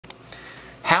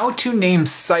How to name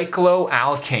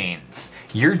cycloalkanes.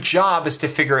 Your job is to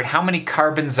figure out how many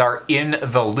carbons are in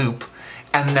the loop,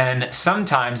 and then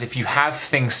sometimes if you have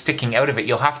things sticking out of it,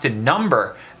 you'll have to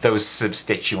number those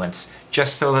substituents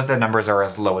just so that the numbers are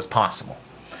as low as possible.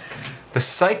 The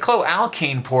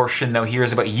cycloalkane portion though here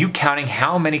is about you counting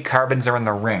how many carbons are in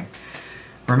the ring.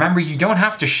 Remember, you don't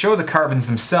have to show the carbons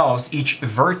themselves. Each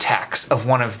vertex of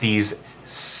one of these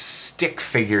stick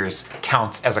figures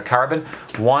counts as a carbon.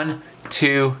 1,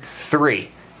 2, 3.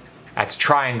 That's a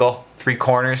triangle. 3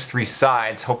 corners, 3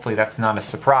 sides. Hopefully that's not a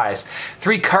surprise.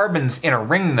 3 carbons in a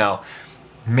ring though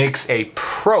makes a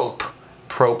prop.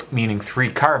 Prop meaning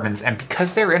 3 carbons, and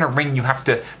because they're in a ring you have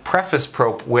to preface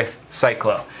prop with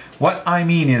cyclo. What I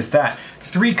mean is that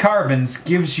 3 carbons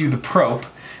gives you the prop.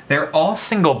 They're all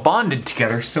single bonded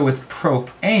together, so it's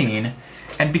propane,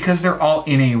 and because they're all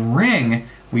in a ring,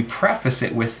 we preface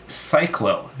it with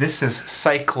cyclo. This is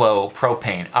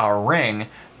cyclopropane, a ring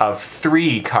of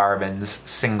 3 carbons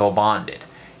single bonded.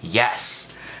 Yes,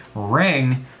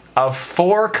 ring of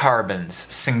 4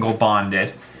 carbons single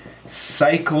bonded.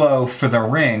 Cyclo for the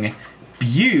ring,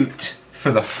 bute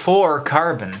for the 4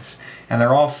 carbons, and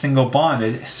they're all single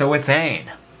bonded, so it's ane.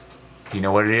 You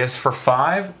know what it is for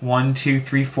 5? 1, 2,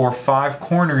 3, 4, 5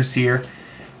 corners here.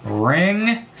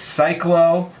 Ring,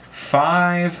 cyclo,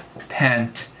 5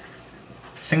 pent,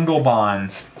 single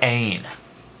bonds, ane.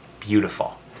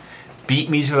 Beautiful. Beat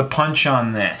me to the punch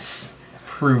on this.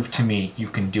 Prove to me you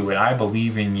can do it. I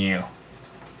believe in you.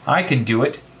 I can do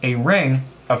it. A ring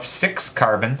of 6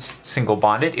 carbons, single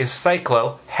bonded, is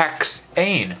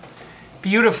cyclohexane.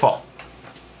 Beautiful.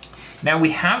 Now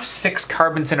we have 6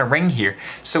 carbons in a ring here,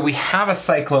 so we have a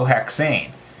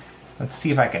cyclohexane. Let's see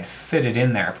if I can fit it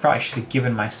in there. I probably should have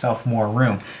given myself more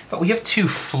room. But we have 2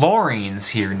 fluorines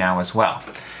here now as well.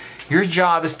 Your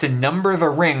job is to number the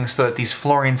ring so that these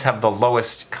fluorines have the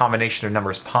lowest combination of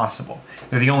numbers possible.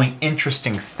 They're the only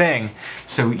interesting thing,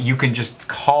 so you can just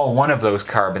call one of those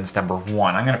carbons number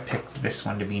 1. I'm going to pick this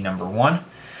one to be number 1.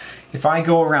 If I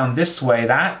go around this way,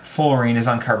 that fluorine is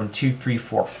on carbon 2, 3,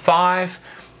 4, 5.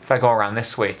 If I go around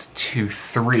this way, it's 2,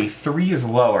 3. 3 is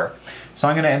lower. So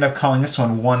I'm going to end up calling this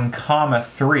one 1,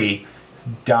 3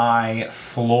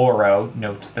 difluoro.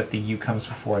 Note that the U comes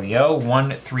before the O.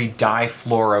 1, 3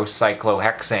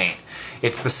 difluorocyclohexane.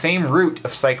 It's the same root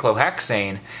of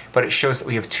cyclohexane, but it shows that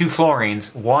we have 2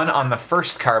 fluorines, one on the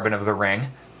first carbon of the ring,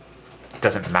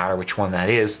 doesn't matter which one that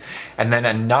is, and then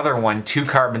another one 2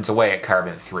 carbons away at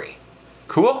carbon 3.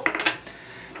 Cool?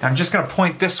 Now I'm just going to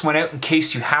point this one out in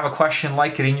case you have a question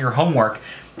like it in your homework.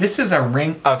 This is a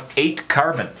ring of 8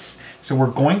 carbons, so we're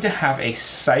going to have a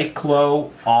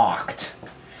cyclo-oct.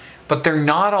 But they're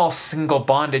not all single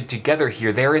bonded together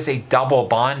here. There is a double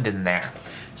bond in there.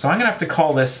 So I'm going to have to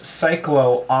call this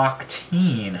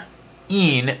cyclooctene.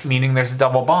 Ene meaning there's a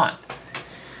double bond.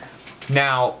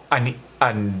 Now, a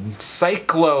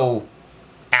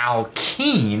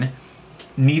cycloalkene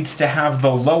needs to have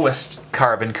the lowest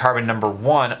carbon, carbon number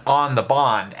 1, on the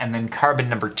bond, and then carbon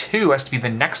number 2 has to be the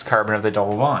next carbon of the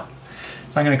double bond.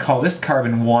 So I'm going to call this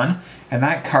carbon 1, and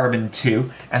that carbon 2,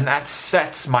 and that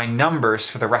sets my numbers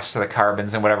for the rest of the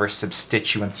carbons and whatever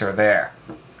substituents are there.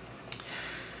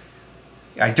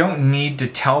 I don't need to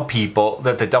tell people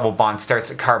that the double bond starts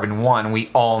at carbon 1. We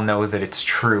all know that it's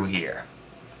true here.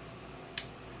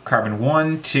 Carbon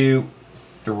 1, 2,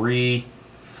 3,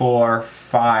 4,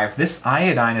 5. This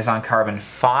iodine is on carbon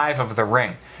 5 of the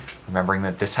ring. Remembering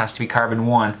that this has to be carbon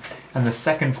 1, and the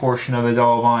second portion of the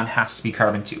double bond has to be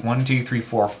carbon 2. 1, 2, 3,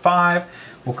 4, 5.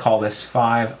 We'll call this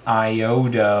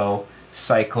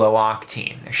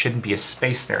 5-iodocyclooctene. There shouldn't be a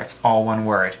space there. It's all one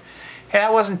word. Hey,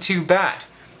 that wasn't too bad.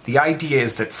 The idea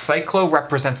is that cyclo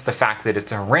represents the fact that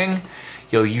it's a ring.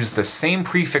 You'll use the same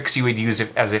prefix you would use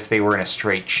as if they were in a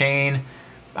straight chain.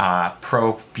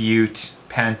 Prop, bute,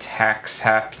 pent, hex,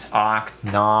 hept, oct,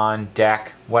 non,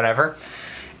 dec, whatever.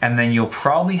 And then you'll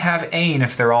probably have ane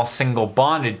if they're all single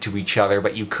bonded to each other,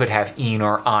 but you could have ene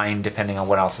or ine depending on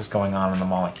what else is going on in the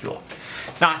molecule.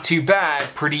 Not too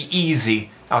bad, pretty easy.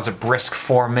 That was a brisk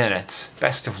 4 minutes.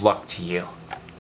 Best of luck to you.